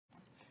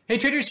Hey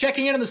traders,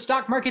 checking in on the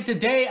stock market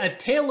today. A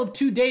tale of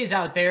 2 days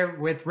out there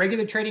with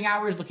regular trading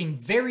hours looking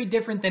very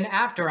different than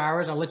after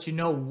hours. I'll let you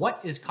know what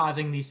is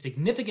causing the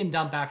significant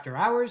dump after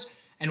hours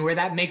and where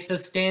that makes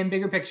us stand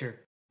bigger picture.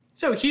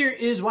 So here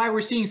is why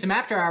we're seeing some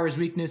after hours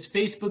weakness.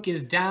 Facebook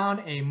is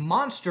down a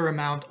monster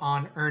amount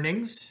on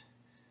earnings.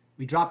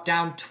 We dropped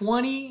down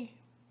 25%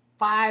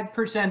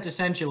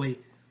 essentially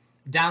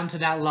down to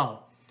that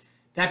low.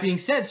 That being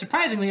said,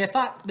 surprisingly, I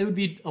thought there would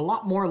be a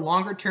lot more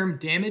longer-term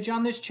damage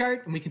on this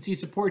chart, and we can see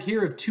support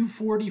here of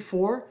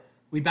 244.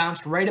 We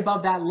bounced right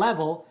above that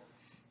level,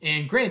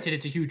 and granted,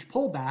 it's a huge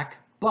pullback,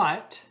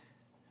 but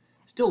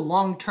still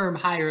long-term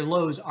higher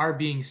lows are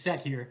being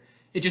set here.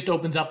 It just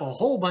opens up a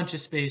whole bunch of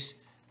space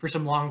for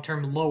some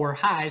long-term lower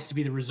highs to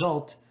be the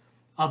result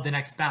of the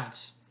next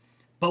bounce.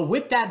 But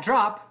with that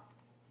drop,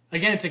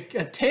 again, it's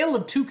a tale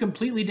of two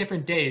completely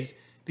different days,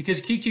 because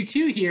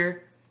QQQ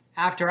here,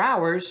 after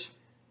hours,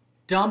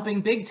 dumping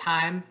big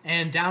time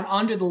and down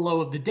under the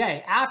low of the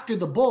day after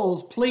the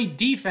bulls played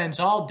defense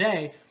all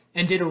day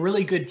and did a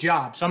really good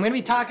job. So I'm going to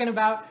be talking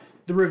about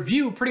the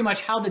review, pretty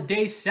much how the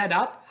day set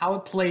up, how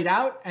it played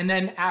out, and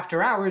then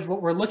after hours,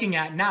 what we're looking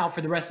at now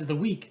for the rest of the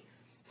week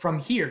from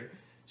here.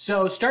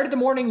 So started the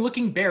morning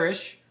looking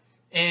bearish,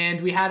 and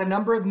we had a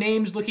number of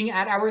names looking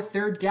at our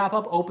third gap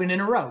up open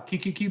in a row,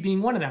 QQQ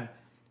being one of them.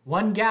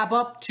 One gap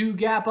up, two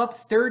gap up,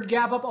 third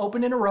gap up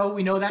open in a row.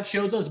 We know that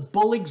shows us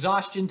bull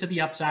exhaustion to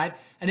the upside,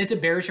 and it's a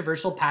bearish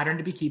reversal pattern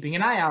to be keeping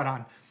an eye out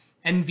on.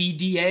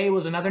 NVDA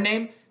was another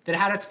name that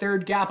had a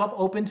third gap up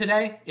open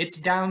today. It's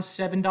down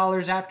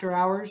 $7 after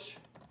hours.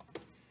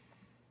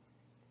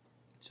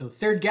 So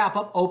third gap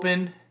up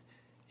open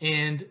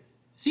and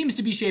seems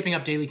to be shaping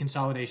up daily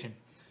consolidation.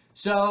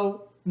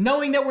 So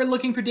knowing that we're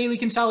looking for daily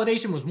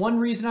consolidation was one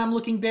reason I'm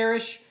looking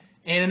bearish,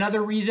 and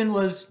another reason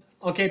was,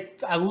 okay,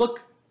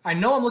 I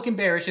know I'm looking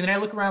bearish, and then I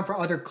look around for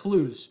other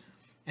clues.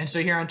 And so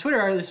here on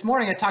Twitter this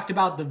morning, I talked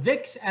about the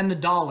VIX and the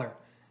dollar.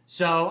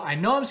 So I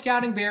know I'm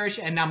scouting bearish,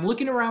 and I'm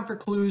looking around for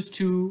clues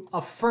to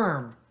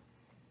affirm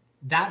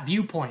that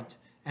viewpoint.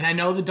 And I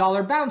know the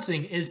dollar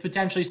bouncing is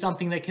potentially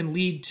something that can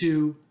lead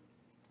to,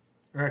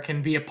 or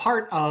can be a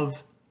part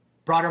of,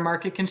 broader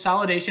market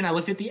consolidation. I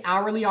looked at the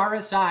hourly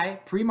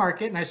RSI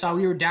pre-market, and I saw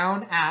we were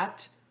down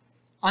at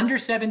under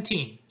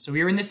 17. So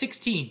we were in the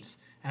 16s.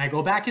 And I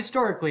go back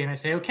historically and I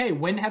say, okay,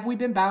 when have we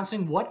been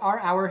bouncing? What are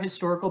our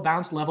historical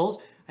bounce levels?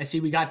 I see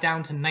we got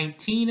down to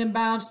 19 and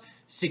bounced,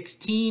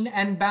 16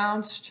 and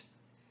bounced,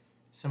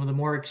 some of the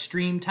more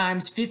extreme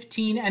times,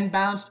 15 and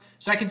bounced.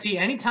 So I can see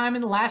any time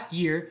in the last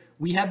year,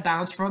 we have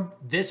bounced from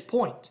this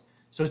point.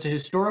 So it's a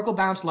historical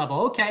bounce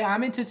level. Okay,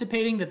 I'm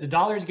anticipating that the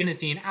dollar is going to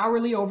see an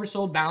hourly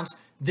oversold bounce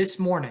this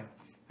morning.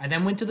 I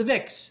then went to the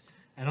VIX.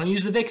 I don't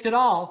use the VIX at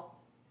all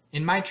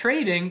in my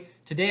trading.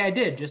 Today I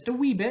did, just a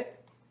wee bit.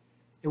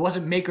 It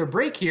wasn't make or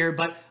break here,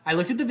 but I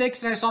looked at the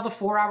VIX and I saw the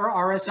 4-hour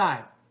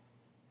RSI.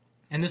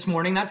 And this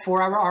morning, that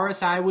 4-hour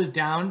RSI was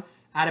down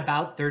at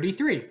about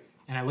 33.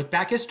 And I look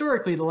back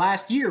historically, the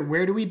last year,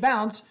 where do we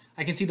bounce?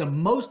 I can see the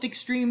most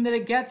extreme that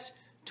it gets,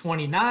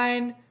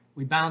 29.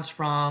 We bounce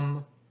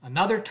from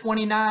another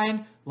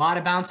 29. A lot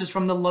of bounces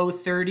from the low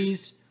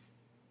 30s.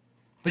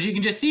 But you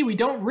can just see we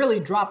don't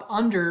really drop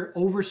under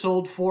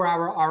oversold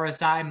 4-hour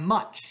RSI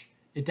much.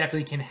 It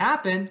definitely can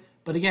happen.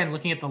 But again,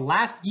 looking at the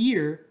last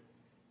year,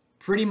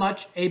 pretty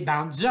much a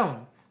bounce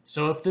zone.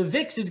 So if the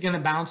VIX is going to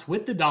bounce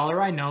with the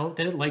dollar, I know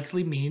that it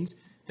likely means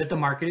that the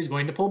market is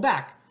going to pull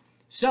back.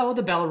 So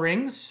the bell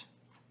rings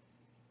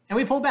and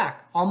we pull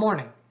back all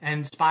morning.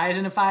 And SPY is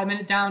in a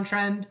 5-minute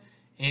downtrend,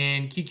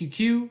 and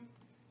QQQ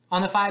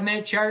on the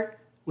 5-minute chart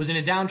was in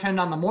a downtrend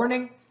on the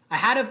morning. I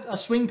had a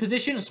swing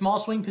position, a small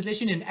swing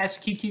position in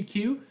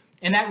SQQQ,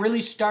 and that really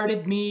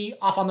started me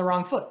off on the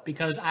wrong foot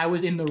because I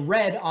was in the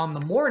red on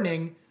the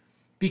morning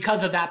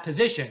because of that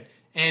position.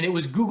 And it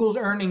was Google's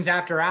earnings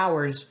after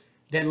hours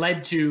that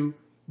led to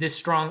this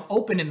strong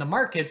open in the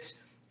markets.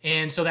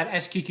 And so that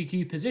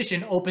SQQQ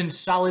position opened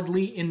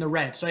solidly in the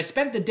red. So I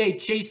spent the day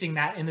chasing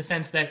that in the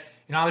sense that,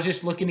 I was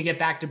just looking to get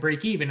back to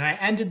break even. And I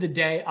ended the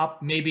day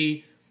up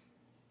maybe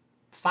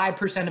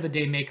 5% of a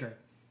day maker.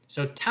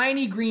 So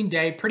tiny green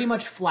day, pretty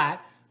much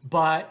flat,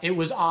 but it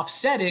was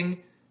offsetting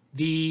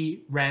the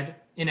red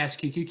in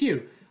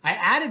SQQQ. I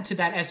added to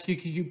that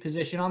SQQQ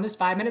position on this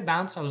 5-minute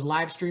bounce. I was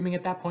live streaming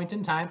at that point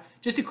in time.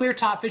 Just a clear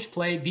top fish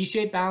play,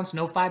 V-shaped bounce,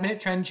 no 5-minute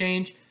trend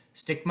change.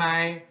 Make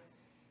my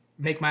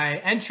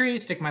entry,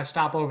 stick my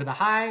stop over the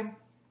high.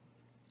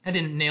 I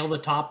didn't nail the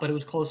top, but it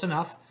was close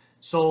enough.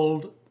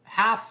 Sold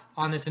half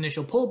on this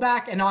initial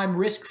pullback, and now I'm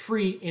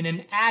risk-free in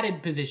an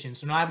added position.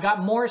 So now I've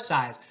got more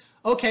size.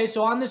 Okay,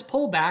 so on this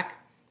pullback,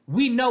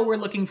 we know we're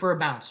looking for a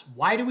bounce.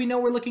 Why do we know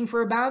we're looking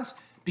for a bounce?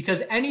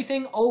 Because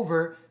anything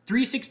over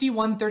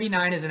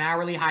 361.39 is an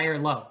hourly high or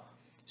low.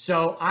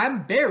 So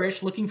I'm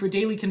bearish looking for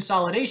daily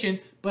consolidation,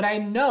 but I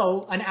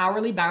know an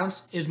hourly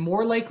bounce is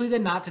more likely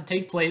than not to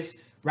take place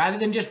rather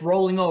than just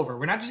rolling over.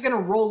 We're not just going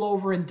to roll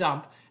over and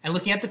dump. And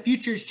looking at the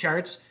futures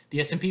charts,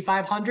 the S&P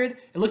 500,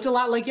 it looked a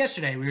lot like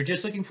yesterday. We were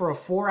just looking for a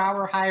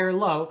 4-hour high or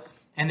low,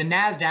 And the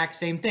NASDAQ,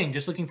 same thing,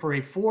 just looking for a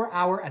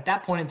 4-hour, at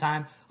that point in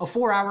time, a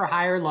 4-hour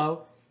higher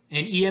low,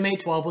 and EMA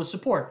 12 was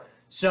support.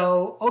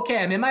 So, okay,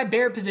 I'm in my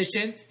bear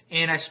position,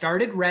 and I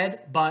started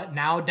red, but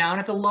now down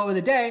at the low of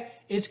the day,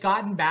 it's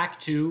gotten back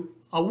to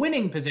a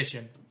winning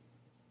position.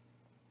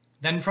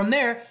 Then from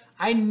there,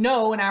 I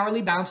know an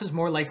hourly bounce is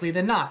more likely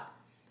than not.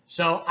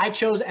 So I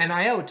chose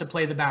NIO to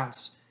play the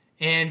bounce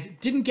and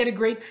didn't get a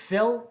great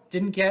fill,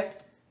 didn't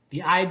get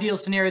the ideal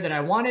scenario that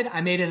I wanted. I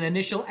made an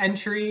initial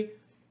entry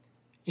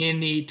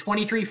in the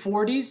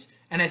 2340s,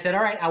 and I said,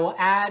 all right, I will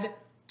add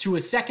to a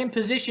second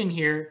position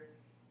here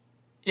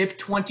if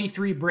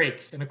 23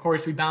 breaks. And of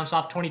course, we bounced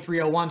off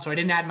 2301, so I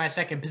didn't add my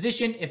second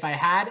position. If I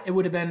had, it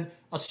would have been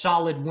a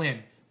solid win.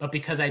 But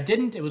because I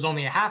didn't, it was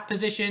only a half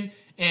position,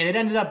 and it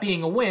ended up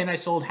being a win. I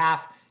sold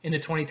half in the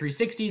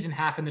 2360s and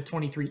half in the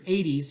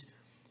 2380s.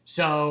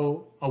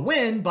 So a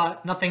win,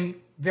 but nothing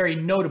very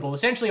notable.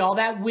 Essentially, all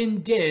that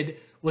win did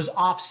was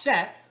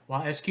offset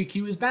while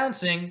SQQ is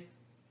bouncing,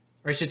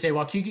 or I should say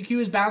while QQQ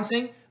is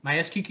bouncing, my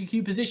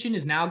SQQQ position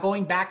is now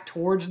going back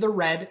towards the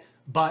red,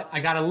 but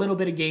I got a little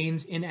bit of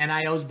gains in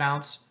NIO's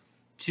bounce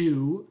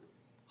to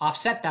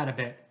offset that a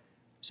bit.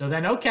 So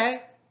then,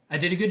 okay, I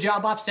did a good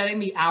job offsetting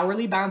the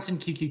hourly bounce in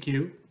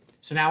QQQ.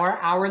 So now our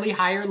hourly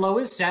higher low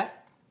is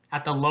set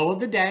at the low of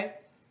the day,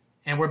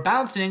 and we're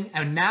bouncing,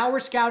 and now we're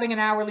scouting an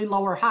hourly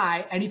lower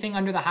high, anything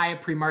under the high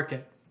of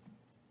pre-market.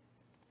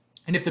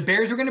 And if the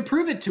bears were going to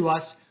prove it to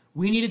us,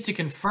 we needed to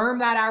confirm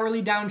that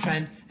hourly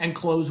downtrend and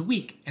close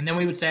weak. And then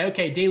we would say,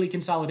 okay, daily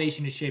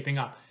consolidation is shaping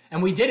up.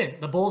 And we didn't.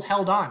 The bulls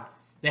held on.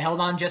 They held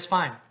on just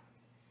fine.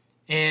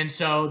 And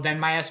so then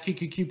my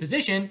SQQQ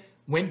position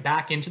went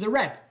back into the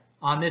red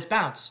on this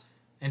bounce.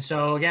 And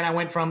so again, I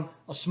went from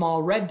a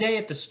small red day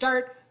at the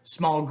start,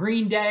 small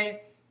green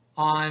day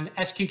on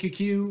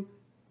SQQQ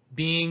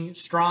being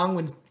strong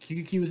when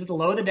QQQ was at the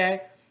low of the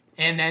day.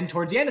 And then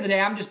towards the end of the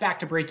day, I'm just back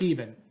to break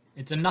even.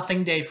 It's a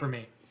nothing day for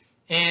me.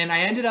 And I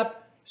ended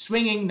up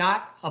swinging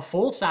not a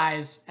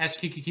full-size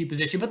SQQQ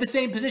position, but the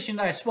same position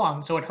that I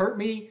swung. So it hurt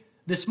me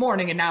this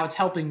morning, and now it's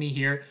helping me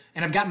here.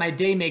 And I've got my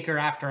day maker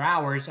after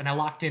hours, and I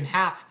locked in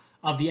half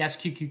of the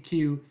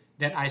SQQQ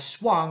that I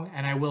swung,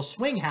 and I will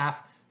swing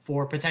half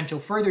for potential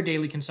further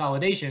daily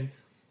consolidation.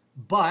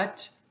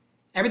 But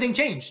everything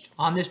changed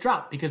on this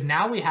drop because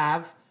now we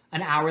have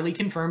an hourly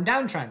confirmed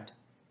downtrend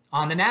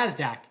on the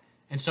NASDAQ.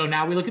 And so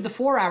now we look at the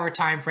 4-hour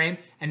time frame,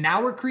 and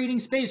now we're creating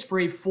space for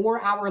a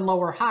 4-hour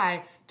lower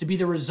high to be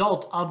the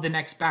result of the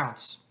next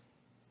bounce.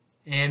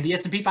 And the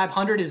S&P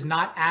 500 is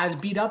not as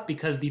beat up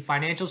because the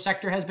financial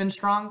sector has been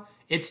strong.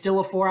 It's still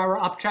a 4-hour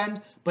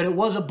uptrend, but it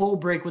was a bull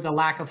break with a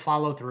lack of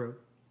follow through.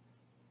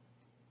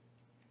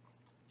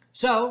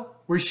 So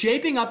we're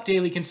shaping up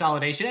daily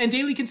consolidation, and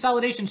daily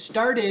consolidation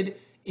started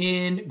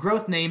in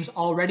growth names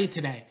already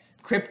today.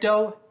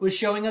 Crypto was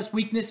showing us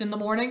weakness in the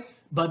morning,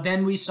 but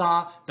then we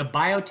saw the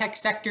biotech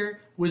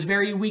sector was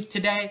very weak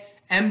today,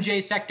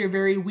 MJ sector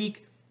very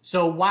weak.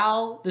 So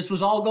while this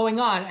was all going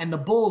on and the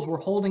bulls were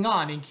holding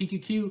on in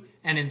QQQ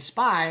and in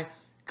SPY,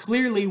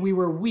 clearly we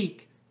were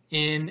weak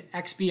in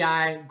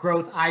XBI,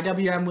 growth,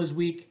 IWM was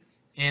weak,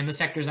 and the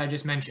sectors I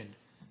just mentioned.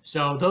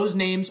 So those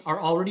names are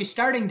already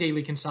starting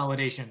daily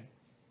consolidation.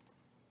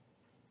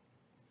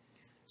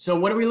 So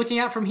what are we looking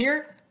at from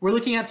here? We're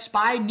looking at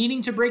SPY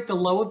needing to break the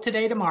low of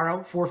today,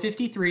 tomorrow,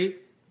 453,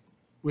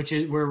 which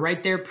is we're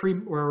right there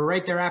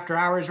after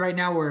hours right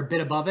now. We're a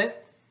bit above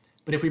it.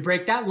 But if we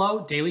break that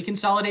low, daily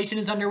consolidation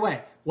is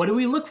underway. What do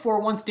we look for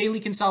once daily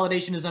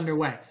consolidation is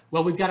underway?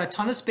 Well, we've got a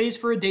ton of space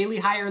for a daily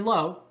higher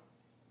low.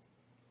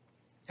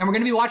 And we're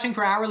going to be watching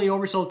for hourly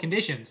oversold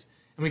conditions.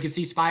 And we can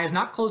see SPY is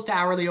not close to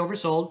hourly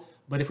oversold.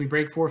 But if we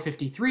break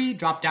 453,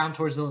 drop down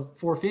towards the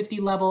 450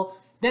 level,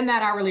 then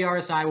that hourly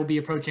RSI will be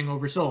approaching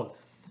oversold.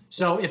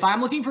 So if I'm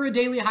looking for a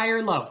daily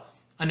higher low,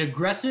 an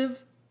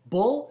aggressive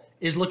bull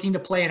is looking to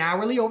play an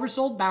hourly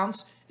oversold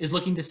bounce, is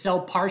looking to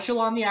sell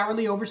partial on the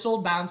hourly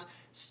oversold bounce,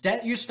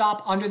 set your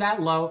stop under that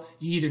low.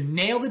 You either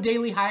nail the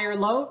daily higher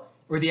low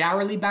or the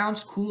hourly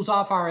bounce cools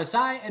off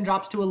RSI and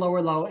drops to a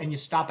lower low and you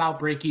stop out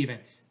break even.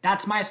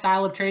 That's my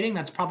style of trading.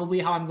 That's probably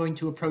how I'm going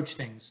to approach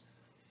things.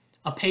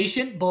 A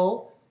patient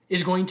bull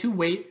is going to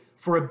wait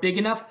for a big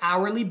enough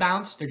hourly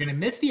bounce. They're going to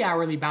miss the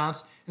hourly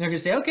bounce and they're going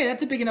to say, okay,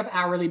 that's a big enough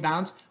hourly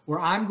bounce where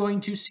I'm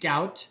going to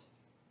scout.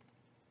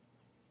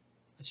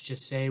 Let's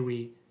just say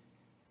we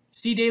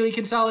see daily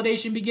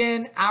consolidation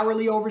begin,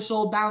 hourly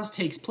oversold bounce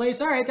takes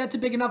place. All right, that's a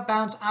big enough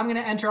bounce. I'm going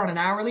to enter on an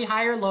hourly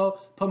higher low,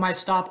 put my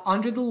stop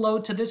under the low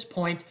to this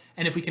point,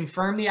 and if we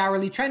confirm the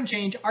hourly trend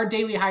change, our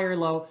daily higher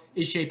low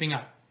is shaping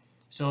up.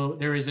 So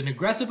there is an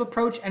aggressive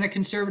approach and a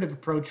conservative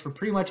approach for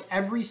pretty much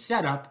every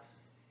setup,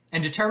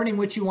 and determining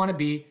which you want to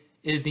be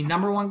is the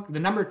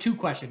number two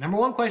question. Number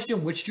one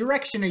question, which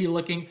direction are you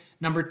looking?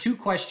 Number two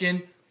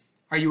question,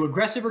 are you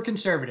aggressive or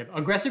conservative?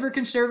 Aggressive or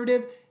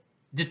conservative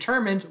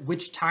determines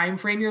which time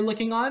frame you're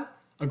looking on.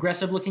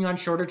 Aggressive looking on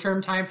shorter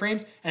term time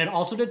frames, and it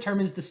also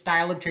determines the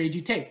style of trades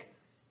you take.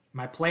 Am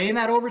I playing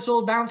that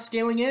oversold bounce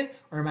scaling in,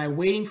 or am I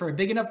waiting for a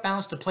big enough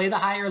bounce to play the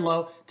higher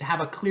low to have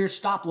a clear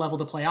stop level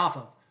to play off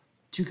of?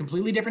 Two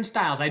completely different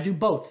styles. I do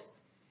both.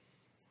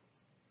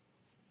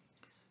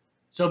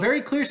 So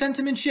very clear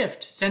sentiment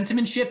shift.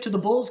 Sentiment shift to the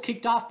bulls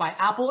kicked off by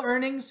Apple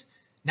earnings.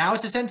 Now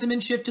it's a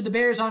sentiment shift to the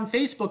bears on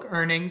Facebook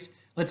earnings.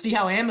 Let's see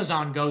how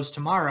Amazon goes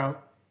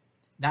tomorrow.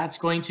 That's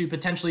going to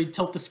potentially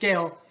tilt the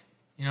scale,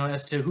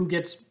 as to who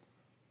gets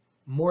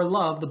more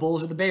love, the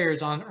bulls or the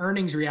bears, on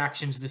earnings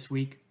reactions this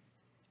week.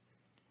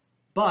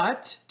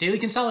 But daily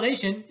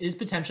consolidation is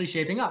potentially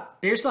shaping up.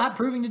 Bears still have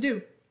proving to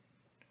do.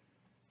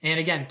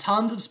 And again,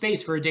 tons of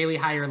space for a daily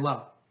high or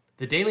low.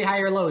 The daily high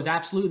or low is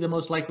absolutely the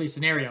most likely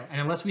scenario. And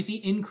unless we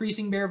see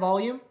increasing bear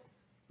volume,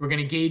 we're going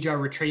to gauge our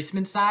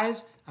retracement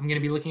size. I'm going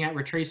to be looking at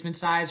retracement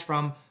size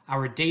from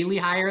our daily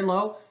high or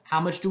low. How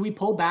much do we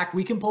pull back?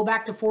 We can pull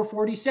back to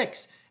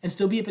 446 and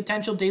still be a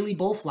potential daily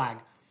bull flag.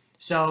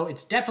 So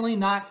it's definitely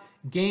not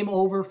game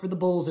over for the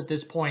bulls at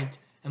this point,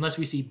 unless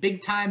we see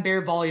big time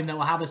bear volume that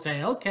will have us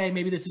say, okay,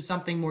 maybe this is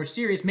something more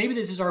serious. Maybe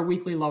this is our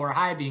weekly lower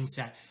high being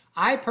set.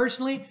 I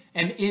personally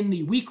am in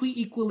the weekly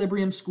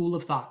equilibrium school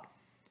of thought.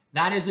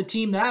 That is the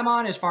team that I'm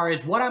on as far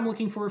as what I'm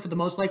looking for the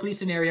most likely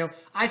scenario.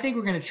 I think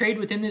we're going to trade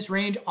within this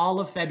range all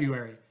of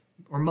February,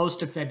 or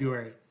most of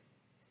February.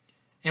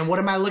 And what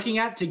am I looking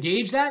at to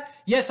gauge that?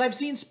 Yes, I've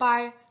seen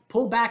SPY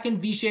pull back in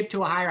V-shape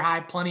to a higher high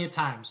plenty of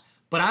times.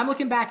 But I'm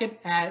looking back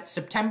at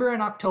September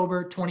and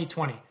October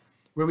 2020,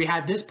 where we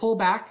had this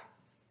pullback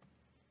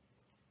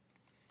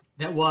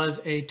that was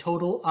a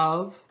total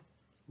of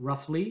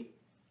roughly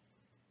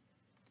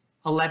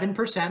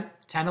 11%,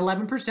 10,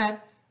 11%.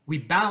 We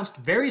bounced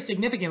very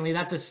significantly.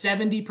 That's a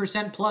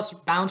 70% plus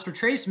bounce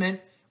retracement.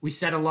 We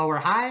set a lower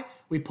high,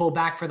 we pulled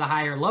back for the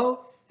higher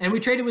low, and we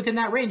traded within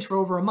that range for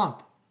over a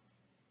month.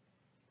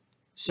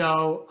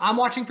 So I'm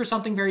watching for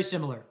something very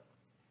similar.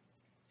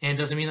 And it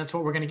doesn't mean that's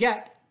what we're going to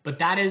get, but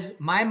that is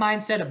my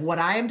mindset of what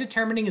I am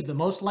determining is the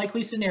most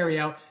likely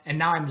scenario. And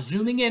now I'm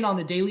zooming in on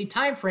the daily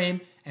time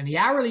frame and the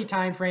hourly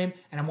time frame,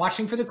 and I'm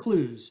watching for the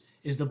clues.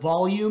 Is the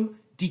volume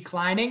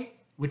declining,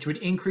 which would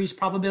increase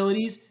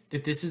probabilities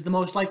that this is the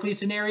most likely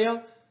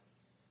scenario?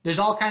 There's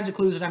all kinds of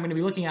clues that I'm going to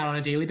be looking at on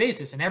a daily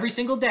basis. And every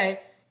single day,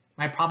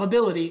 my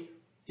probability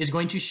is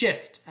going to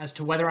shift as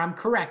to whether I'm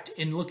correct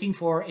in looking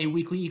for a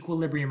weekly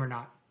equilibrium or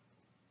not.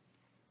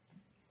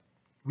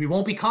 We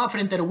won't be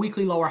confident that a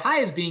weekly lower high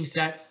is being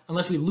set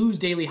unless we lose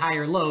daily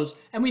higher lows,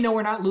 and we know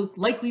we're not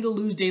likely to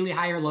lose daily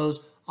higher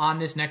lows on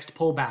this next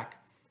pullback.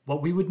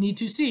 What we would need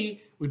to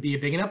see would be a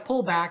big enough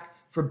pullback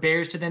for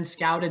bears to then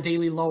scout a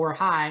daily lower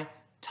high,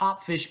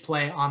 top fish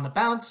play on the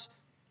bounce,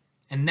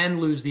 and then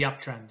lose the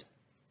uptrend.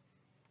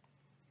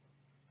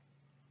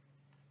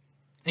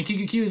 And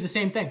QQQ is the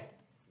same thing,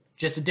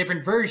 just a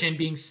different version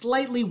being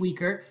slightly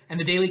weaker, and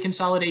the daily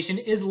consolidation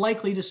is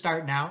likely to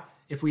start now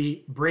if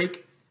we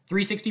break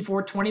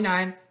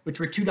 364.29, which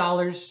we're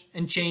 $2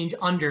 and change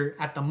under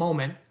at the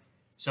moment.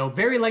 So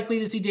very likely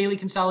to see daily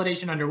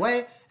consolidation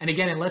underway. And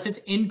again, unless it's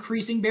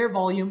increasing bear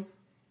volume,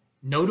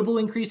 notable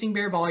increasing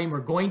bear volume, we're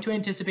going to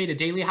anticipate a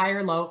daily high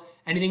or low,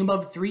 anything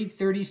above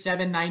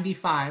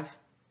 337.95.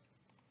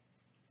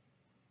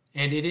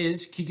 And it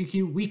is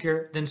QQQ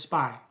weaker than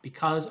SPY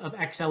because of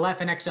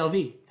XLF and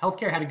XLV.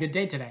 Healthcare had a good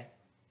day today.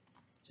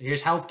 So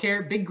here's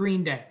healthcare, big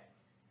green day.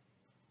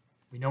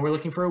 We know we're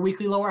looking for a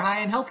weekly lower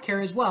high in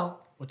healthcare as well.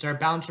 What's our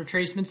bounce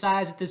retracement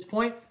size at this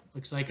point?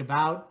 Looks like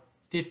about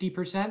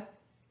 50%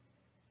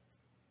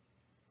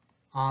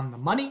 on the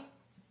money.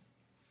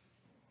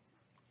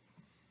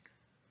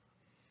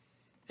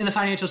 In the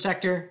financial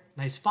sector,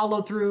 nice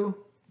follow through.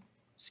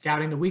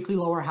 Scouting the weekly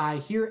lower high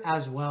here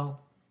as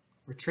well.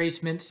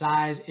 Retracement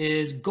size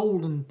is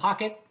golden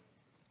pocket,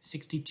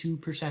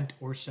 62%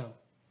 or so.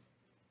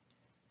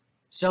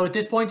 So at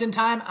this point in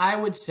time, I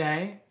would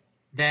say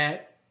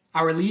that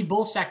our lead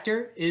bull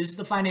sector is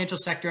the financial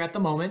sector at the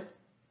moment.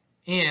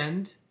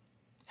 And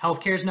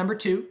healthcare is number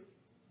 2.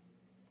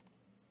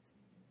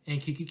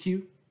 And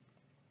QQQ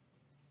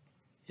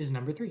is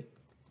number 3.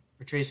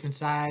 Retracement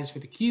size for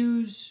the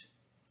Qs,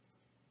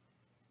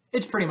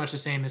 it's pretty much the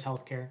same as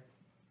healthcare.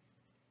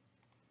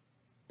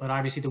 But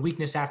obviously the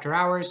weakness after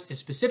hours is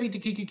specific to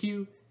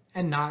QQQ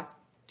and not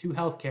to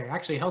healthcare.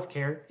 Actually,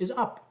 healthcare is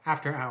up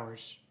after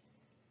hours,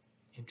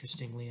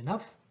 interestingly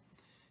enough.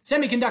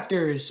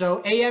 Semiconductors.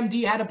 So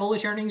AMD had a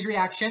bullish earnings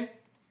reaction.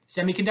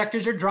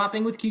 Semiconductors are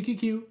dropping with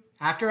QQQ.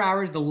 After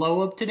hours, the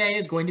low of today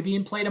is going to be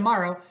in play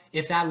tomorrow.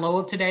 If that low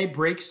of today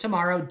breaks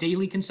tomorrow,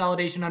 daily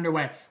consolidation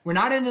underway. We're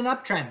not in an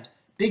uptrend.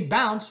 Big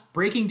bounce,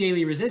 breaking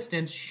daily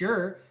resistance,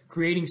 sure,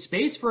 creating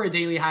space for a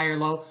daily higher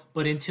low,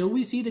 but until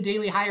we see the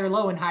daily higher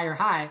low and higher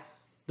high,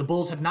 the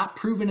bulls have not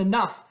proven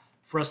enough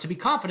for us to be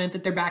confident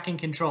that they're back in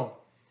control.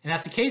 And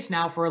that's the case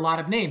now for a lot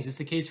of names. It's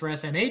the case for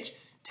SMH.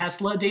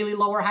 Tesla daily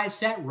lower high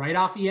set right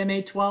off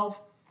EMA 12.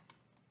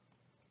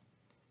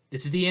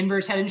 This is the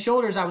inverse head and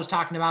shoulders I was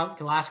talking about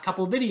the last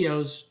couple of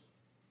videos.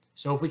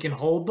 So if we can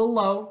hold the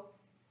low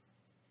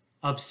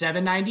of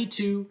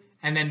 792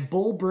 and then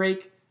bull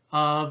break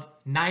of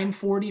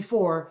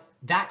 944,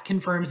 that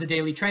confirms the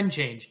daily trend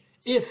change.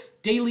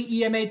 If daily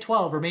EMA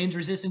 12 remains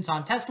resistance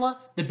on Tesla,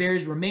 the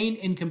bears remain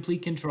in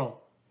complete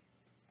control.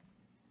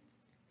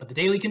 But the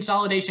daily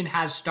consolidation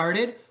has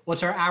started.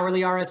 What's our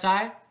hourly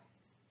RSI?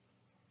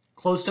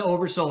 close to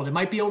oversold. It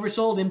might be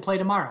oversold in play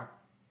tomorrow.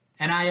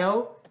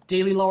 NIO,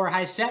 daily lower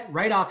high set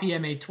right off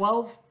EMA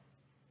 12.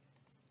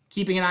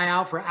 Keeping an eye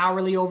out for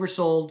hourly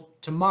oversold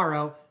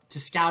tomorrow to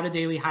scout a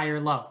daily higher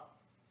low.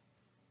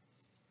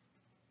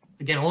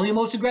 Again, only the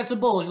most aggressive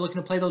bulls, you're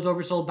looking to play those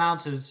oversold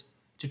bounces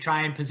to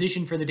try and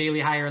position for the daily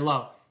higher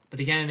low.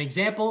 But again, an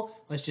example,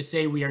 let's just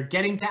say we are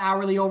getting to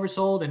hourly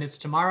oversold and it's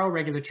tomorrow,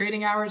 regular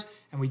trading hours,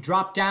 and we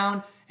drop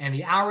down and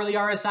the hourly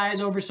RSI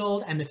is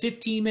oversold and the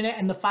 15-minute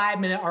and the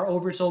 5-minute are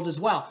oversold as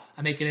well.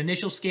 I make an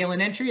initial scale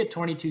and entry at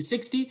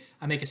 2260.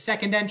 I make a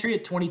second entry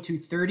at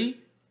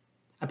 2230.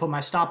 I put my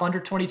stop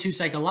under 22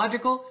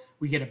 psychological.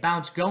 We get a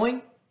bounce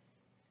going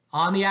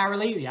on the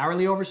hourly. The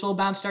hourly oversold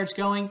bounce starts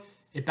going.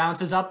 It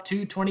bounces up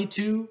to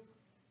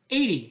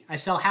 2280. I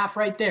sell half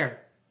right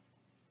there.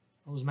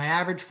 What was my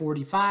average?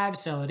 45,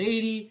 sell at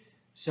 80.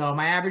 So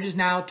my average is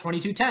now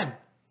 2210.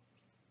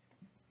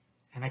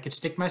 And I could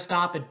stick my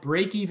stop at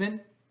break even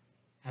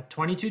at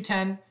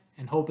 2210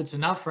 and hope it's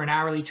enough for an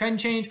hourly trend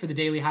change for the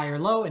daily high or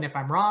low. And if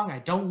I'm wrong, I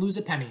don't lose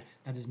a penny.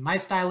 That is my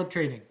style of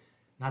trading.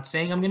 Not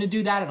saying I'm going to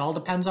do that. It all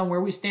depends on where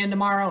we stand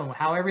tomorrow and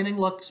how everything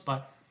looks,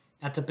 but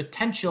that's a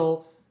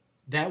potential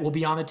that will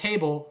be on the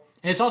table.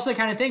 And it's also the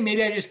kind of thing,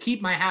 maybe I just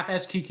keep my half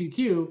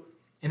SQQQ,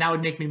 and that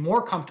would make me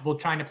more comfortable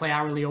trying to play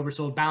hourly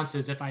oversold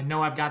bounces if I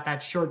know I've got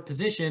that short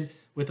position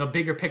with a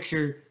bigger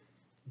picture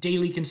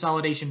daily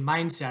consolidation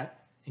mindset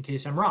in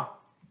case I'm wrong.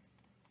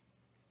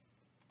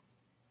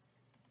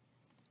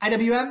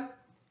 IWM.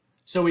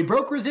 So we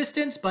broke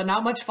resistance, but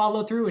not much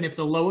follow through. And if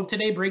the low of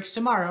today breaks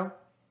tomorrow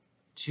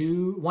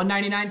to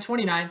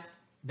 199.29,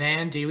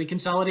 then daily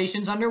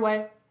consolidation's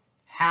underway.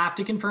 Have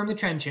to confirm the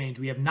trend change.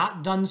 We have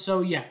not done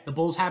so yet. The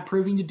bulls have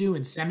proving to do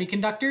in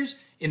semiconductors,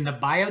 in the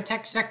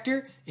biotech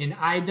sector, in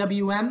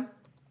IWM.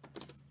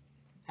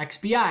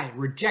 XBI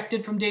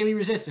rejected from daily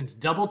resistance,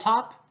 double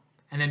top,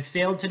 and then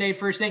failed today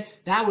first thing.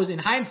 That was, in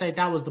hindsight,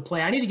 that was the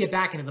play. I need to get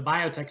back into the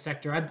biotech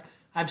sector.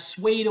 I've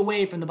swayed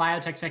away from the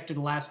biotech sector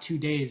the last 2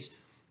 days,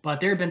 but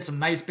there have been some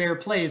nice bear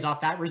plays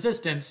off that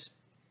resistance.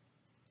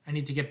 I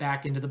need to get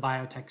back into the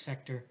biotech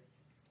sector.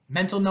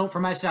 Mental note for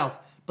myself.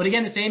 But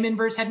again, the same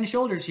inverse head and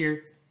shoulders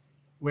here,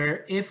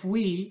 where if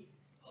we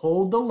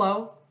hold the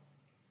low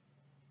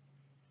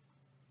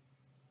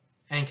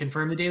and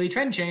confirm the daily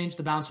trend change,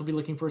 the bounce will be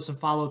looking for some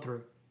follow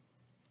through.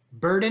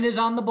 Burden is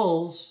on the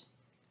bulls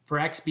for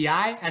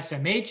XBI,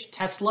 SMH,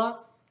 Tesla,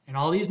 and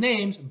all these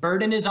names.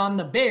 Burden is on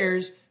the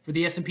bears for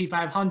the S&P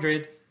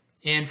 500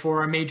 and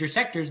for our major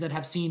sectors that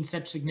have seen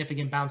such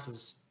significant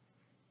bounces.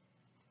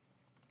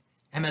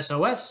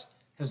 MSOS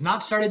has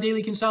not started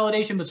daily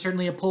consolidation, but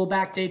certainly a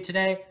pullback day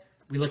today.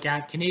 We look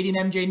at Canadian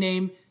MJ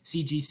name,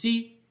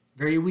 CGC,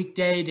 very weak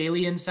day,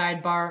 daily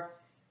inside bar,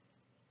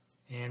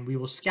 and we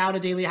will scout a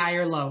daily high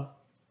or low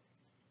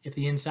if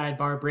the inside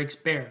bar breaks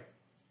bear.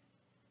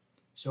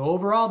 So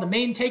overall, the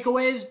main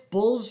takeaways,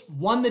 bulls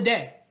won the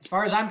day. As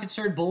far as I'm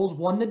concerned, bulls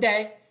won the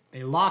day.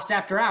 They lost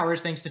after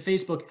hours thanks to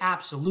Facebook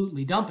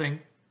absolutely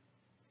dumping.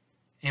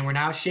 And we're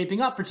now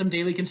shaping up for some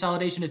daily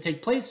consolidation to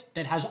take place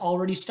that has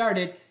already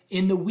started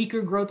in the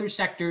weaker growther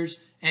sectors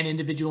and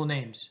individual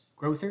names.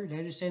 Growther, did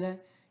I just say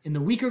that? In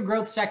the weaker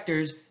growth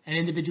sectors and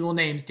individual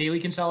names,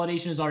 daily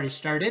consolidation has already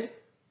started.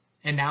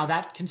 And now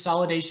that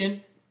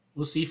consolidation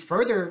will see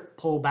further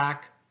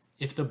pullback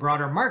if the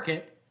broader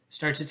market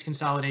starts its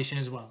consolidation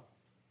as well.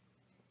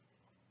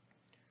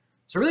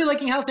 So really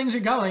liking how things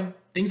are going.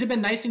 Things have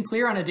been nice and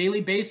clear on a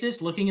daily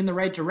basis, looking in the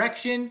right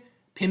direction,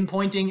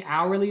 pinpointing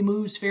hourly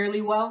moves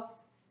fairly well.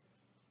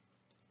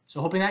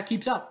 So hoping that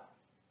keeps up.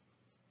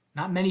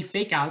 Not many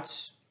fake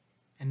outs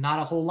and not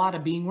a whole lot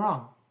of being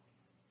wrong.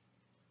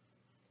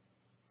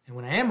 And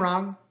when I am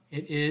wrong,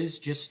 it is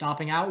just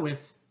stopping out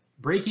with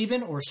break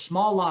even or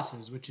small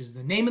losses, which is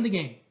the name of the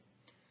game.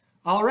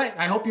 All right,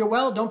 I hope you're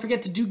well. Don't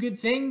forget to do good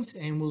things,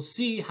 and we'll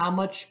see how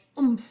much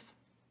oomph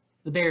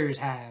the Bears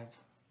have.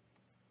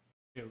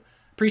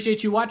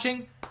 Appreciate you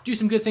watching. Do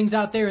some good things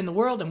out there in the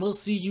world, and we'll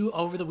see you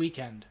over the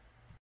weekend.